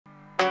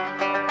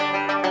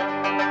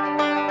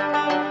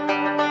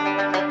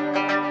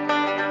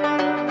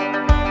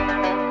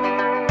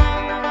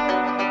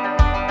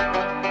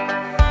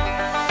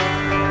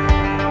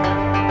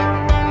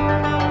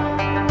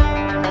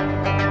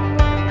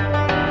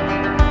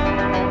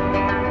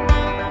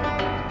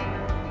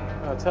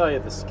tell you,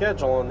 the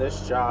schedule on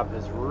this job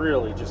has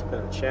really just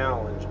been a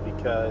challenge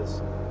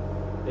because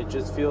it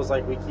just feels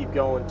like we keep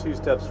going 2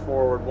 steps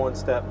forward, 1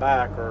 step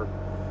back, or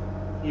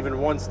even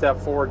 1 step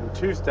forward and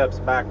 2 steps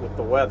back with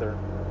the weather.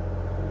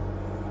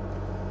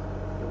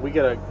 We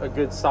get a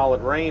good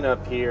solid rain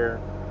up here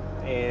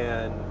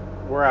and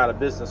we're out of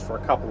business for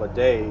a couple of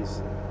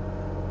days.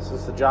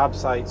 Since the job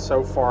site's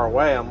so far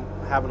away, I'm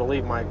having to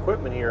leave my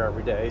equipment here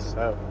every day,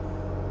 so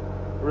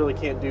I really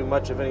can't do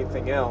much of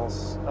anything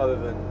else other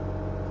than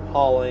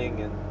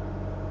hauling and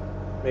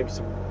maybe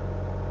some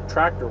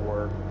tractor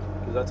work,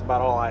 because that's about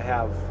all I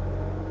have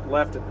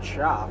left at the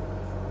shop.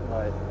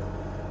 But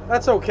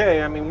that's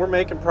okay. I mean, we're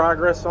making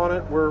progress on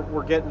it.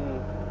 We're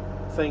getting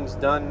things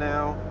done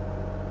now.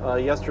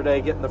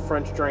 Yesterday, getting the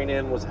French drain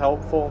in was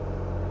helpful,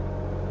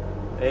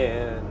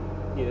 and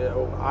you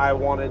know, I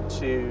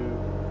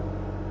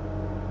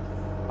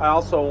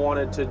also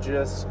wanted to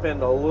just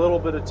spend a little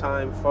bit of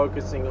time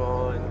focusing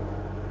on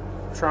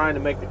trying to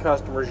make the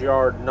customer's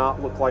yard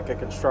not look like a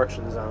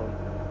construction zone.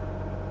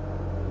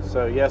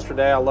 So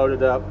yesterday I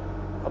loaded up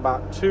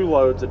about 2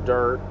 loads of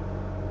dirt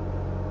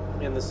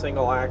in the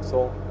single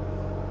axle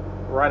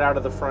right out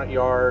of the front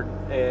yard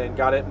and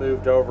got it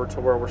moved over to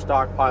where we're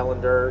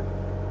stockpiling dirt.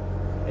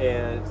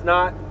 And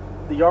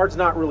the yard's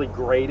not really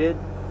graded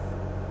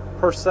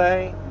per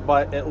se,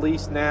 but at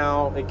least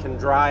now it can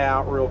dry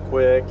out real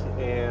quick,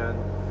 and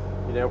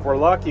you know, if we're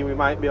lucky, we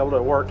might be able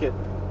to work it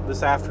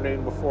this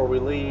afternoon before we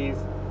leave,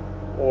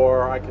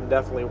 or I can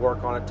definitely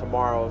work on it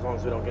tomorrow as long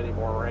as we don't get any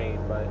more rain.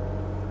 But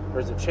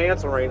there's a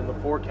chance of rain in the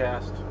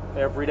forecast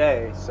every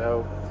day,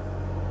 so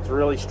it's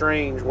really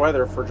strange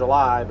weather for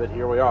July, but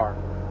here we are.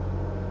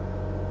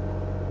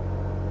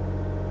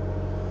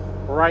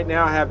 Right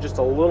now I have just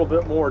a little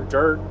bit more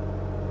dirt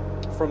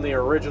from the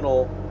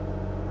original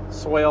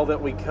swale that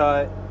we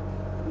cut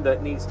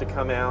that needs to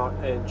come out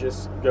and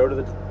just go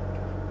to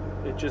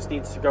it just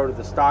needs to go to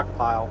the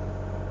stockpile.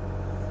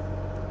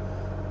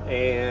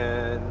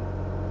 And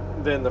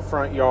then the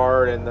front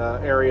yard and the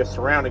area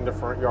surrounding the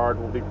front yard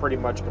will be pretty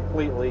much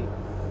completely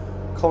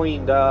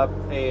cleaned up.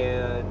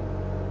 And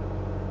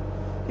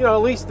you know,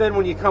 at least then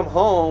when you come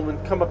home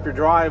and come up your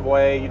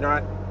driveway, you're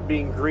not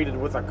being greeted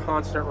with a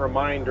constant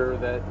reminder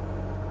that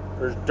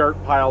there's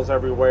dirt piles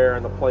everywhere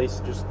and the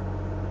place just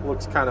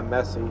looks kind of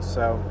messy.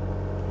 So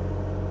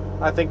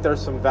I think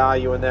there's some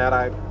value in that.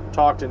 I've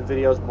talked in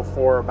videos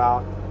before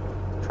about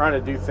trying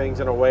to do things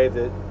in a way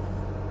that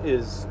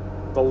is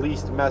the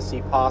least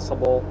messy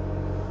possible.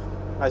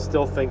 I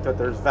still think that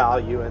there's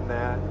value in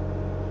that.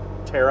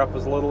 Tear up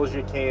as little as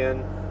you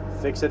can,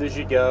 fix it as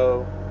you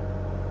go,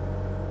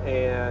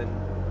 and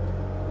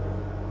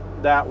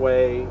that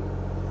way, you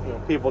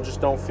know, people just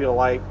don't feel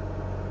like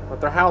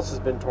that their house has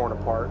been torn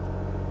apart.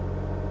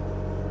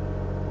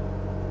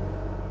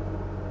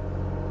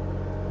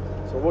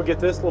 So we'll get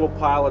this little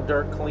pile of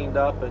dirt cleaned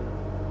up and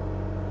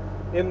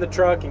in the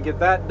truck and get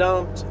that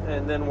dumped,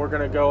 and then we're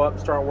going to go up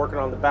and start working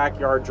on the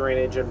backyard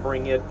drainage and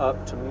bring it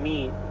up to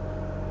meet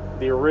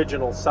the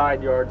original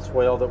side yard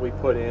swale that we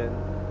put in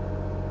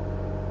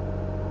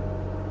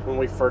when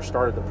we first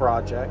started the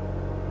project.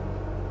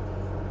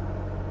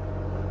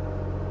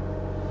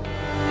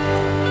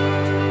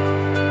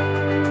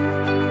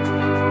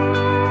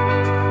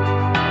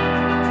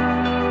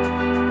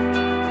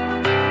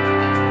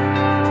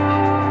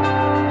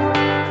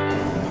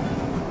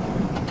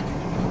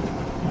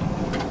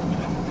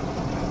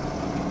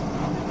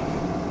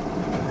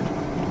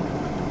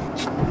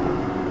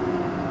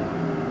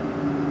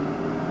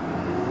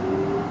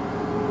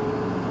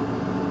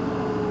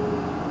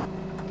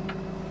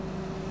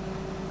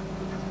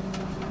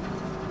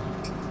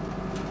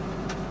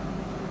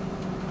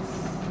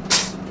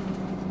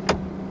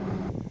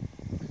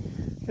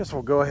 Guess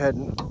we'll go ahead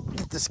and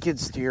get the skid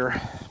steer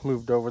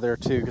moved over there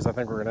too, because I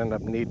think we're going to end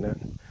up needing it.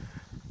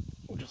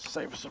 We'll just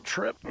save us a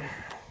trip.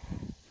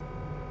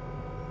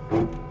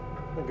 We'll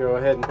go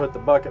ahead and put the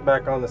bucket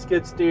back on the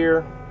skid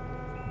steer.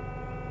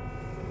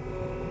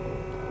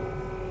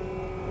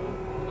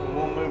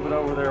 We'll move it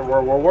over there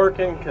where we're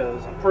working,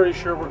 because I'm pretty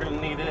sure we're going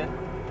to need it.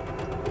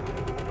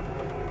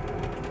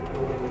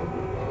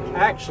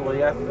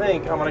 Actually, I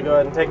think I'm going to go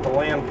ahead and take the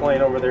land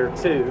plane over there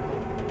too.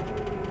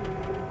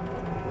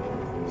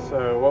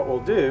 So what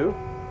we'll do,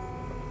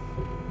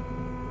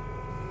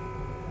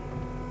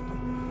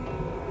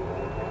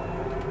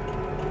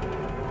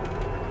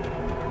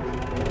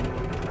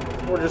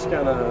 we're just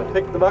going to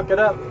pick the bucket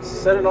up,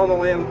 set it on the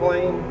land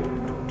plane.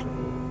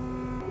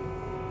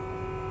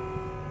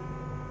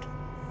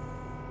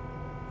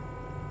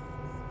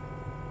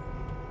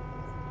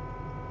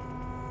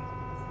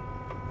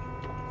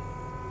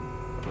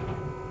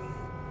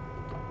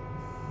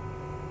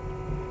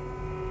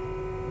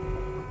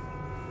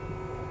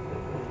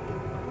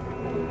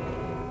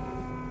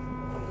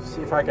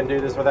 See if I can do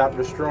this without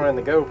destroying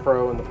the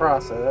GoPro in the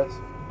process.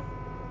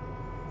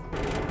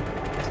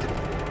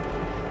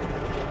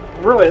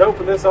 I'm really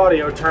hoping this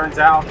audio turns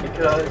out,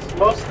 because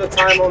most of the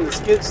time on the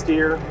skid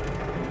steer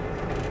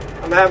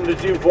I'm having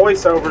to do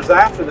voiceovers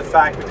after the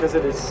fact because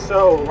it is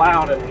so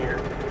loud in here.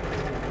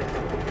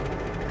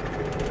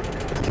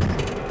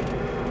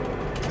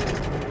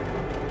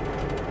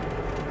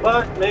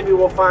 But maybe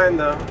we'll find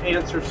the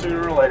answer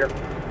sooner or later.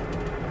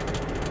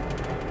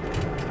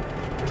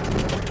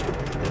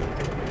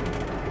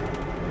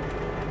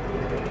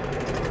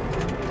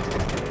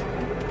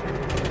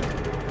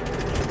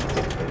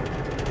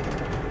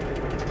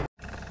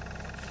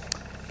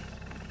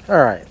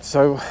 All right,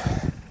 so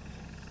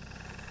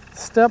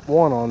step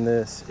one on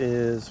this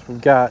is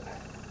we've got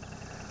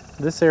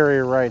this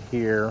area right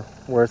here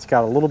where it's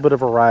got a little bit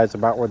of a rise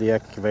about where the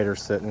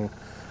excavator's sitting.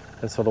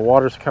 And so the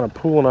water's kind of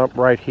pooling up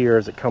right here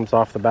as it comes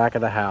off the back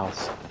of the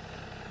house.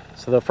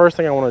 So the first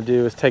thing I want to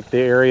do is take the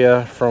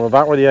area from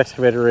about where the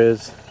excavator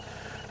is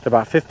to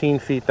about 15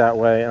 feet that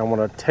way. And I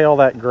want to tail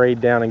that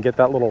grade down and get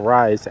that little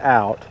rise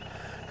out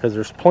because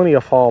there's plenty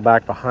of fall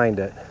back behind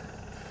it.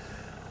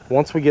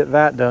 Once we get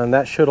that done,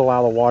 that should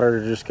allow the water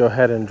to just go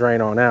ahead and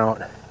drain on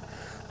out.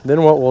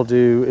 Then what we'll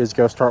do is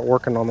go start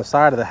working on the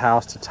side of the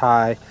house to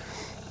tie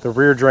the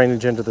rear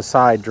drainage into the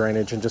side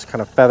drainage and just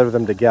kind of feather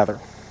them together.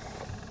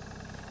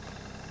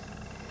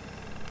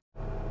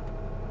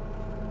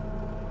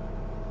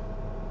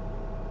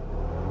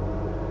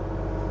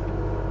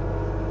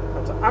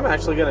 I'm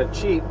actually going to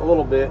cheat a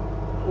little bit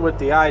with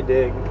the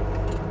iDig.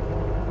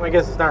 I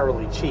guess it's not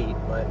really cheat,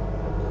 but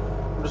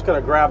I'm just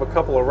going to grab a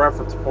couple of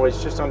reference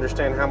points just to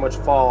understand how much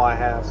fall I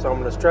have. So I'm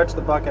going to stretch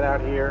the bucket out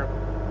here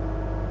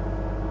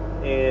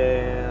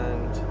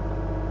and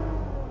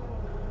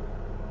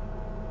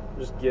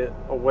just get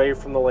away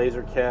from the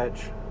laser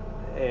catch,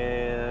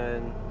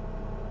 and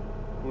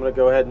I'm going to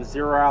go ahead and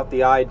zero out the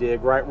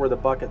iDig right where the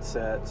bucket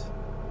sets.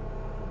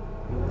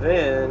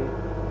 Then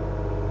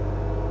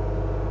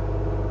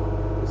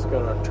I'm just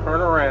going to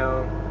turn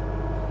around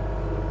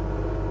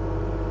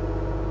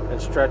and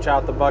stretch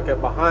out the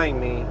bucket behind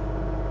me,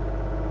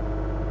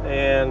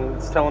 and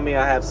it's telling me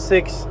I have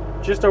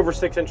just over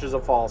 6 inches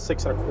of fall,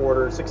 6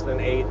 1/4, 6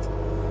 1/8.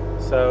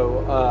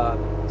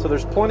 So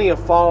there's plenty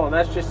of fall, and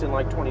that's just in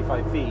like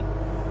 25 feet.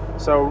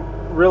 So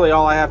really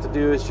all I have to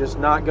do is just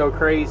not go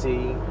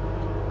crazy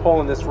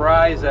pulling this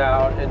rise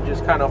out and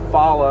just kind of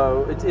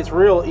follow. It's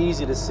real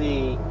easy to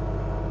see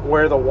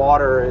where the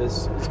water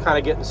is kind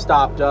of getting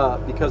stopped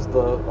up because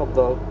of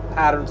the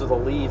patterns of the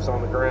leaves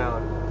on the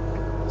ground.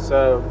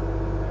 So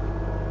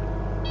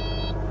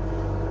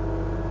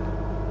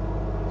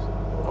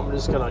I'm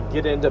just gonna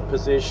get into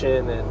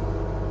position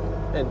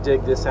and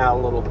dig this out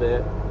a little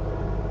bit.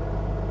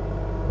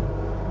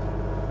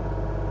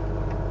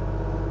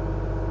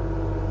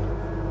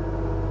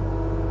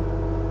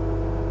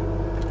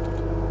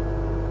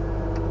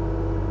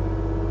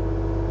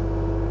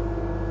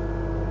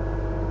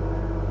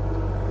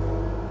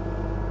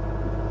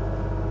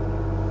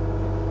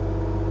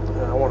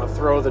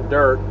 Throw the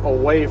dirt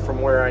away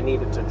from where I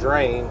need it to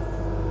drain,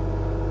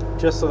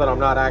 just so that I'm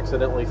not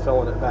accidentally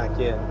filling it back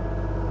in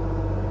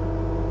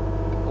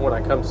when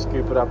I come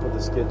scoop it up with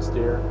the skid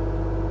steer.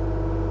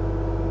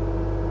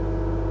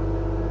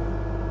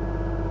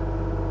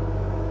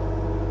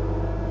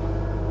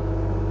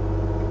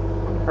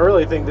 I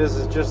really think this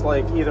is just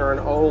like either an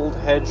old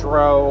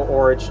hedgerow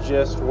or it's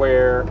just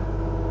where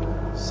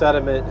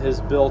sediment has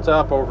built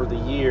up over the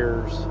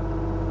years,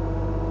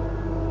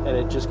 and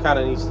it just kind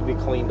of needs to be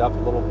cleaned up a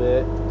little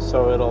bit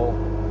so it'll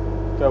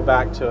go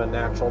back to a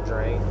natural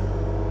drain.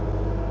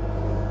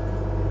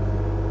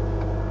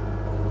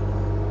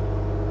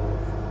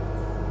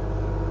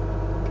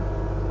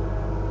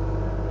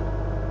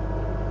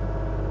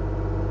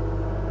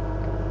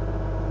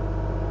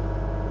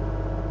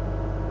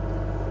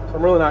 So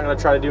I'm really not going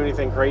to try to do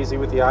anything crazy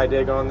with the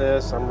iDig on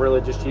this. I'm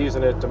really just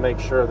using it to make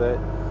sure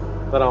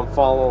that I'm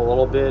falling a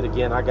little bit.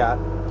 Again, I got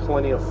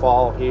plenty of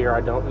fall here. I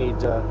don't need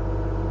to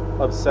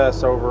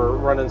obsess over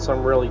running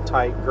some really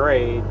tight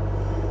grade.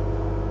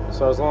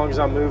 So as long as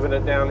I'm moving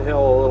it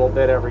downhill a little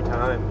bit every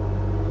time,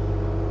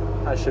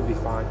 I should be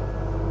fine.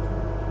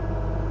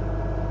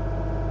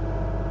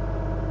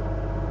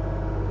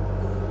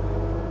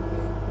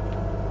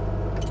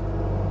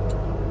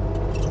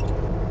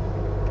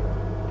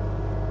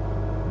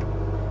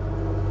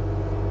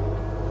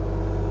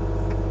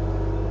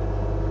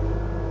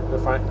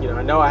 If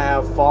I know I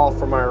have fall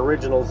from my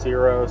original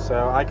zero,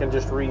 so I can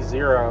just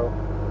re-zero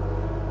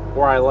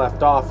where I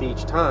left off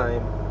each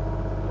time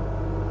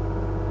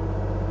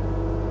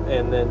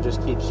and then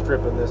just keep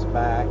stripping this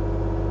back.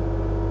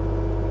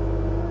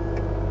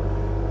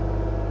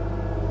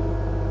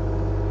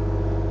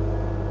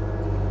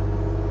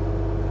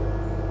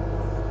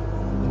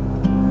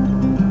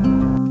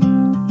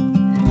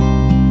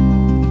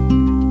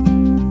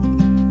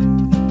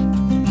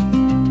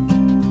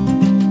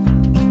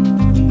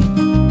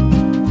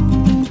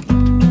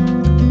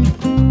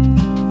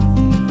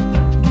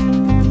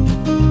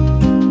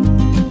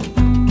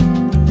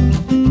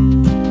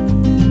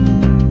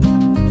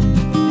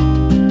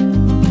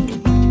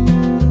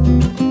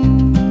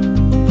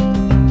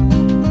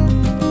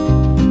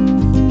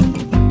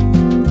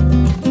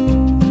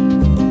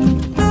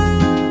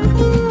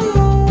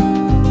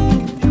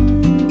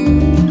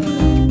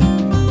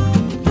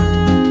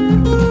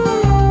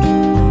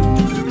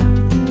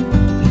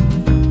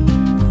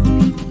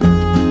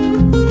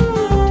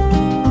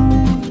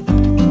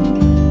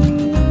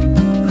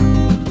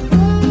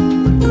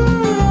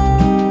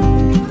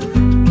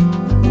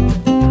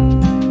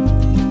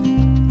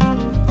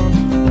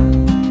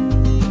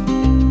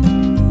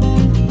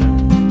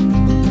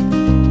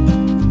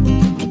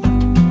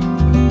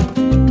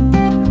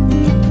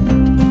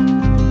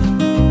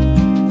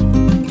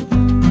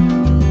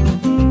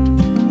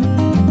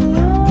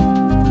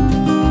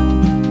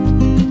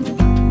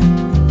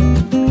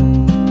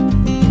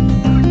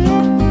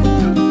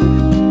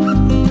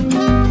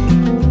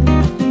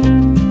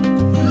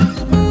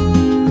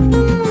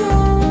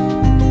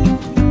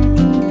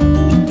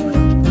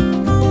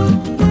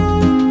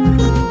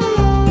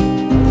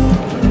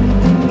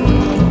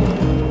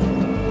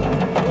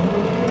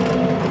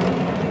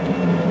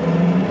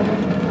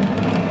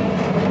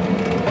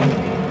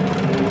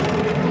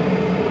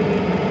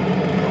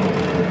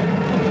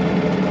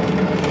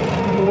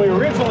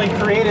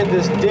 originally created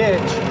this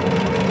ditch,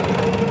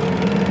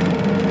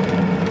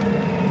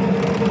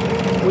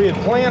 we had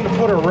planned to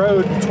put a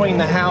road between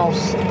the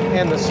house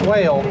and the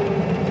swale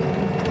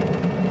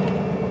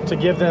to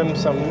give them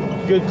some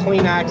good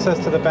clean access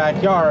to the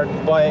backyard,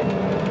 but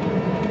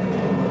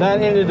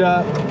that ended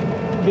up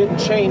getting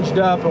changed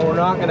up and we're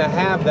not going to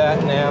have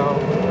that now.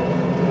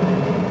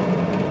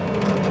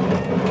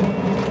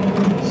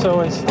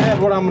 So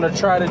instead what I'm going to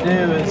try to do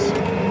is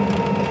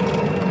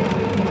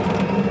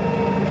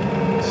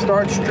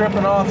start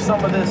stripping off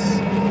some of this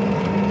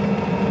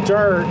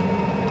dirt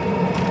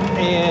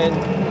and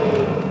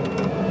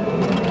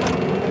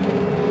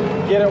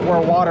get it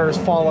where water is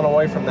falling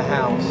away from the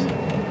house.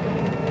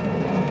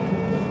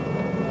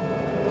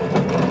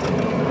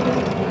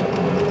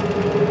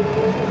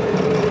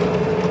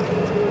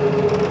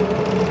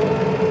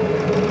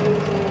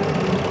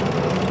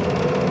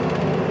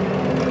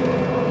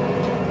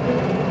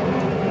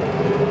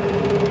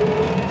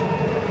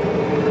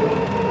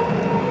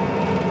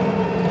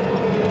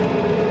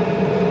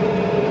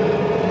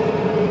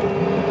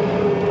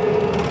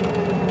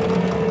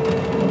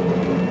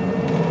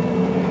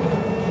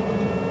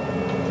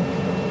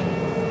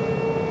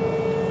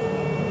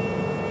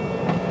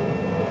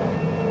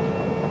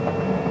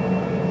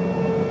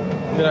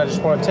 Then I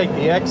just want to take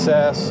the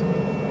excess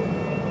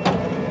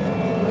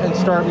and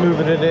start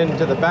moving it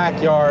into the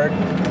backyard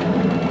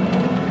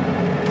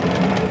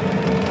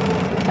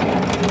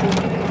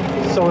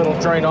so it'll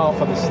drain off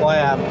of the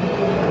slab.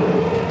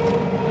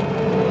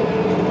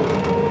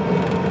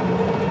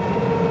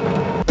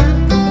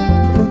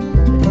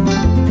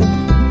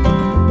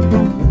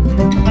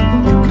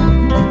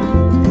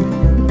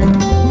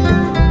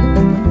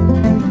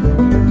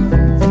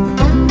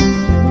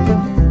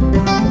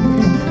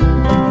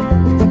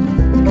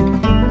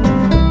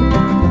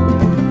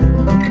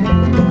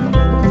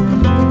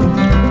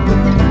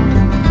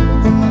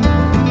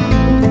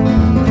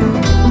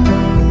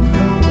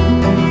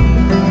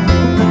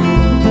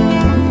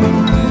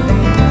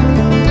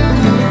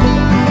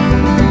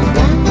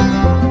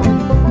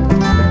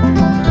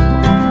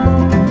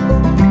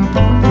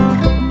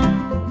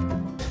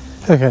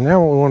 Okay,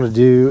 now what we want to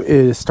do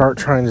is start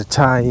trying to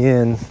tie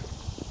in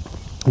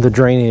the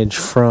drainage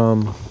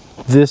from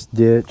this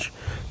ditch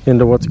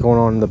into what's going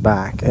on in the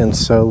back. And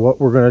so what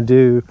we're going to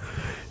do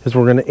is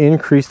we're going to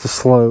increase the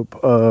slope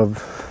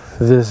of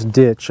this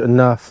ditch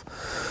enough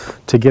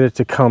to get it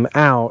to come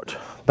out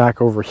back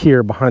over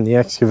here behind the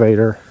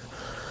excavator,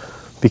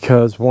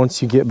 because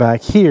once you get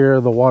back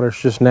here, the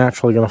water's just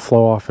naturally going to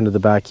flow off into the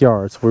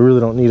backyard. So we really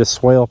don't need a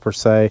swale per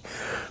se.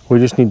 We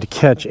just need to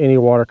catch any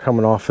water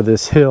coming off of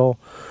this hill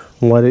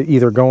and let it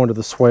either go into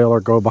the swale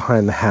or go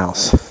behind the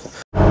house.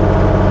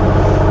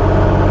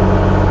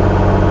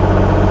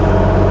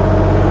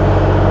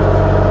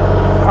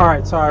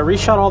 Alright, so I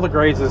reshot all the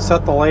grades and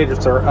set the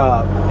lather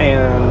up,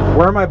 and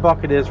where my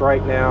bucket is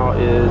right now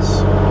is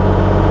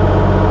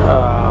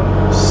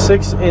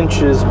 6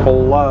 inches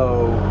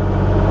below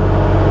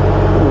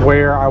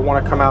where I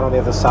want to come out on the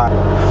other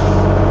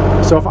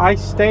side. So if I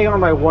stay on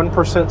my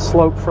 1%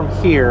 slope from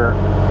here,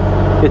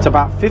 it's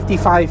about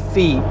 55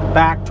 feet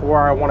back to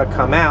where I want to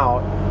come out,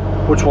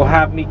 which will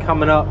have me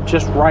coming up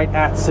just right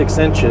at 6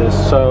 inches.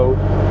 So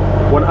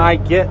when I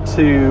get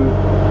to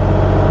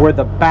where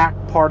the back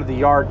part of the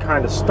yard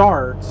kind of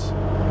starts,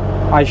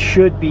 I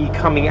should be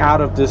coming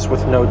out of this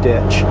with no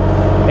ditch.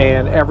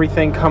 And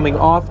everything coming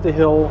off the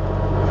hill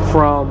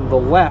from the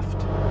left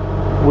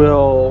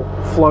will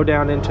flow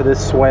down into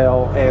this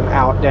swale and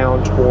out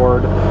down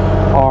toward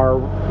our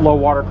low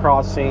water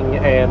crossing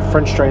and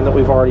French drain that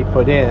we've already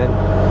put in.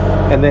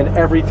 And then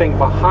everything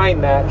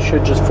behind that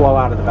should just flow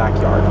out of the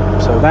backyard.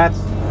 So that's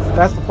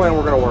the plan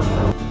we're going to work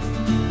from.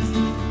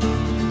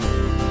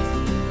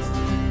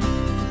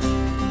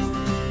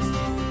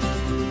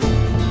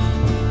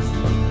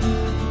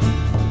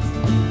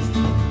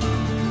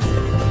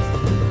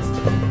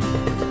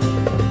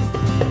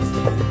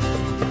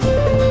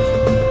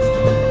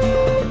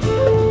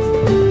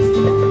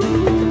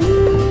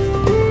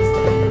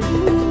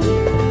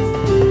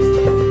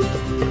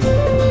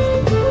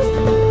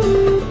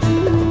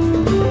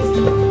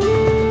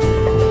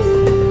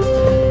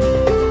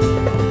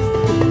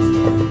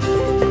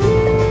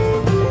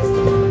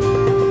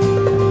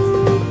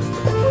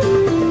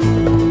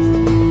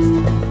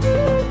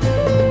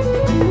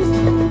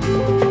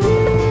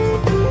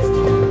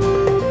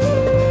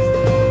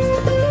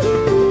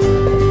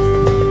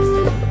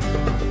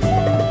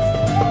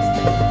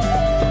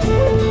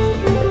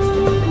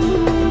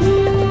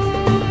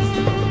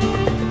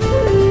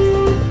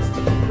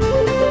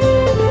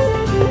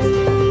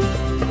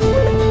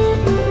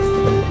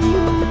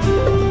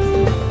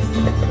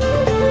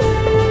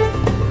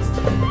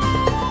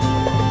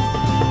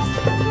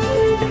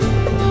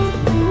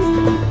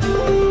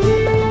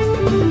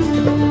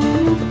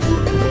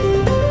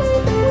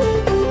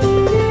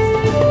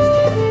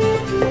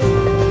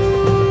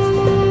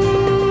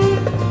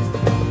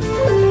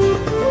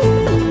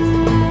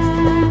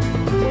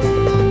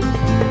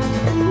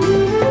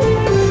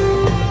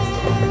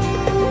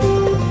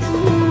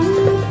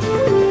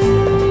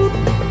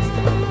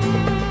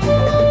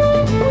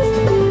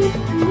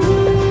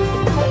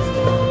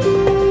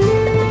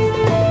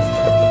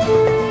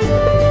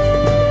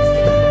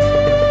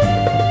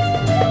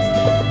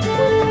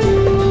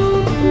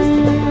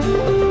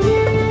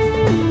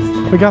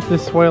 We got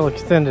this swale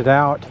extended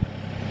out,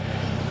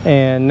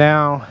 and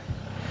now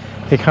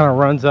it kind of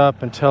runs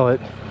up until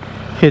it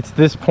hits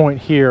this point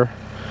here,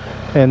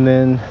 and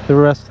then the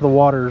rest of the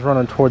water is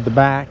running toward the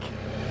back,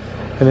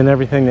 and then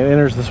everything that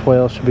enters the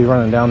swale should be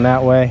running down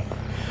that way.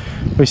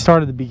 We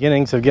started the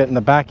beginnings of getting the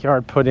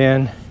backyard put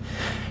in,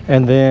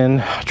 and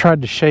then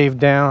tried to shave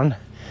down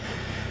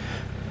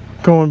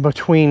going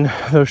between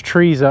those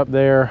trees up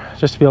there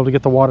just to be able to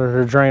get the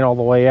water to drain all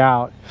the way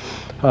out,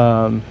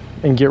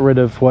 and get rid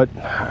of what,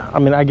 I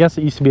mean, I guess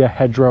it used to be a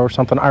hedgerow or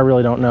something, I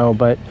really don't know,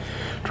 but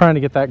trying to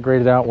get that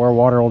graded out where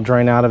water will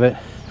drain out of it.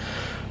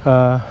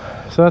 So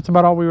that's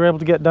about all we were able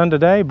to get done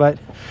today, but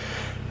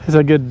it's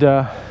a good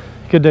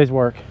day's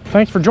work.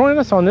 Thanks for joining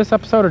us on this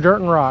episode of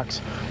Dirt and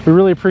Rocks. We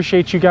really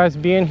appreciate you guys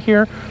being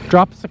here.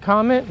 Drop us a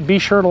comment, be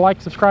sure to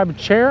like, subscribe,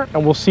 and share,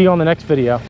 and we'll see you on the next video.